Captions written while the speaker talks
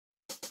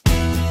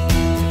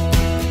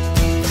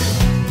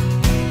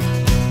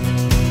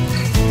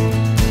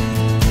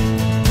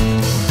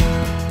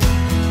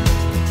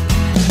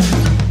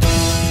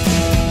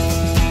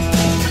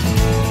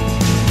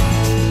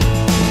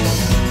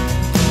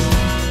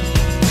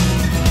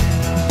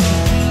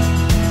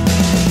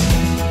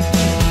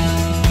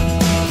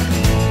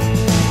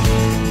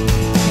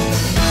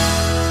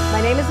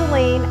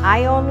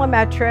I own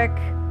LeMetric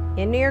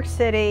in New York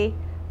City.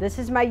 This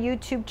is my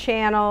YouTube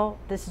channel.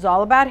 This is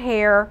all about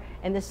hair,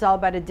 and this is all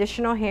about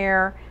additional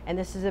hair, and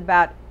this is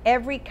about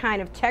every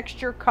kind of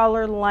texture,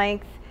 color,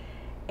 length,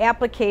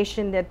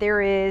 application that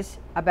there is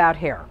about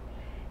hair.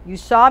 You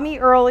saw me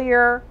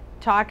earlier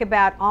talk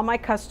about all my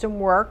custom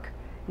work.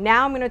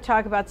 Now I'm going to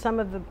talk about some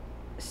of the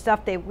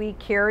stuff that we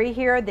carry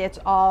here that's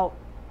all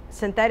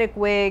synthetic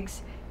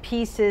wigs,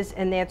 pieces,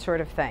 and that sort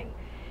of thing.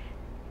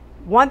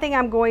 One thing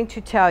I'm going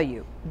to tell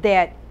you,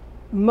 that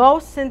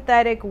most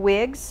synthetic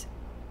wigs,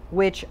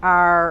 which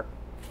are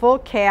full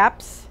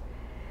caps,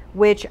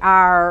 which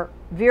are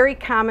very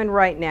common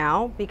right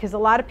now because a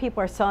lot of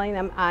people are selling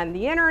them on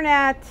the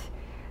internet,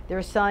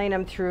 they're selling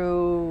them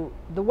through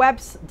the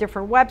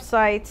different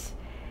websites,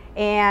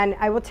 and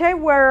I will tell you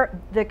where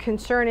the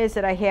concern is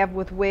that I have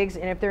with wigs,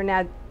 and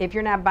if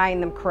you're not buying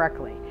them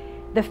correctly.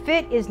 The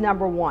fit is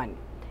number one.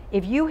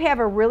 If you have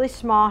a really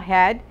small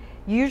head,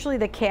 usually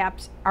the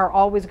caps are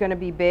always going to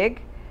be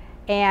big,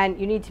 and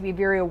you need to be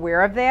very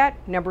aware of that.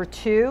 Number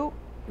two,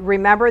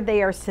 remember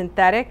they are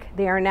synthetic,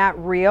 they are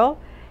not real,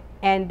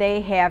 and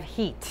they have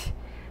heat.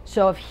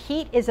 So if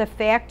heat is a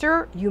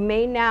factor, you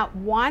may not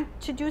want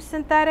to do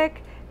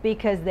synthetic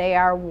because they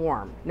are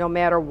warm, no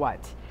matter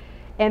what.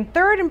 And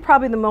third, and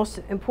probably the most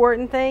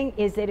important thing,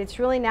 is that it's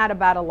really not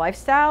about a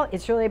lifestyle,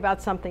 it's really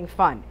about something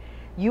fun.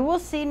 You will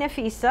see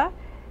Nafisa,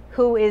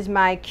 who is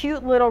my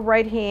cute little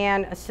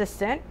right-hand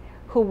assistant,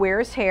 who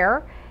wears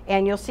hair,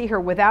 and you'll see her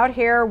without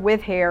hair,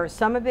 with hair.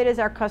 Some of it is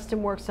our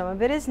custom work, some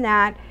of it is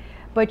not,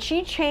 but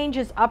she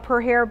changes up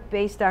her hair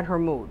based on her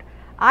mood.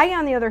 I,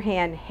 on the other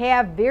hand,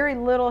 have very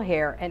little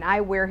hair, and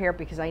I wear hair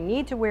because I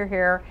need to wear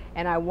hair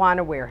and I want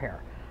to wear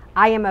hair.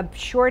 I am a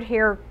short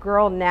hair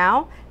girl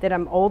now that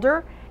I'm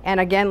older, and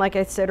again, like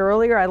I said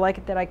earlier, I like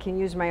it that I can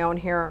use my own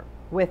hair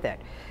with it.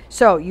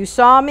 So you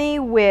saw me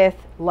with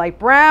light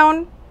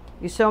brown,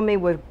 you saw me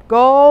with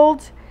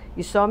gold,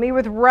 you saw me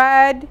with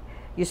red,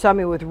 you saw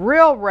me with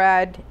real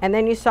red, and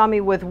then you saw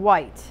me with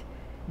white.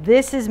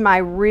 This is my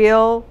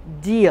real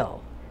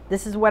deal.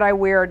 This is what I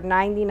wear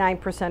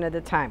 99% of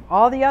the time.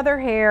 All the other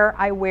hair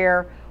I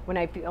wear when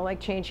I feel like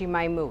changing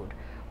my mood,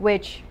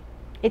 which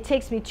it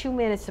takes me 2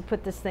 minutes to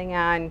put this thing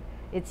on.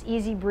 It's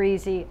easy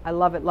breezy. I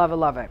love it, love it,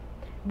 love it.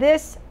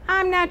 This,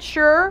 I'm not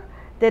sure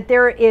that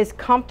there is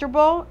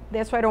comfortable.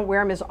 That's why I don't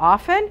wear them as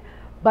often.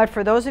 But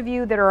for those of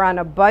you that are on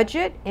a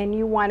budget and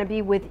you want to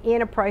be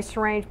within a price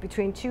range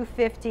between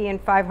 $250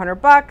 and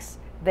 $500,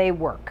 they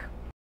work.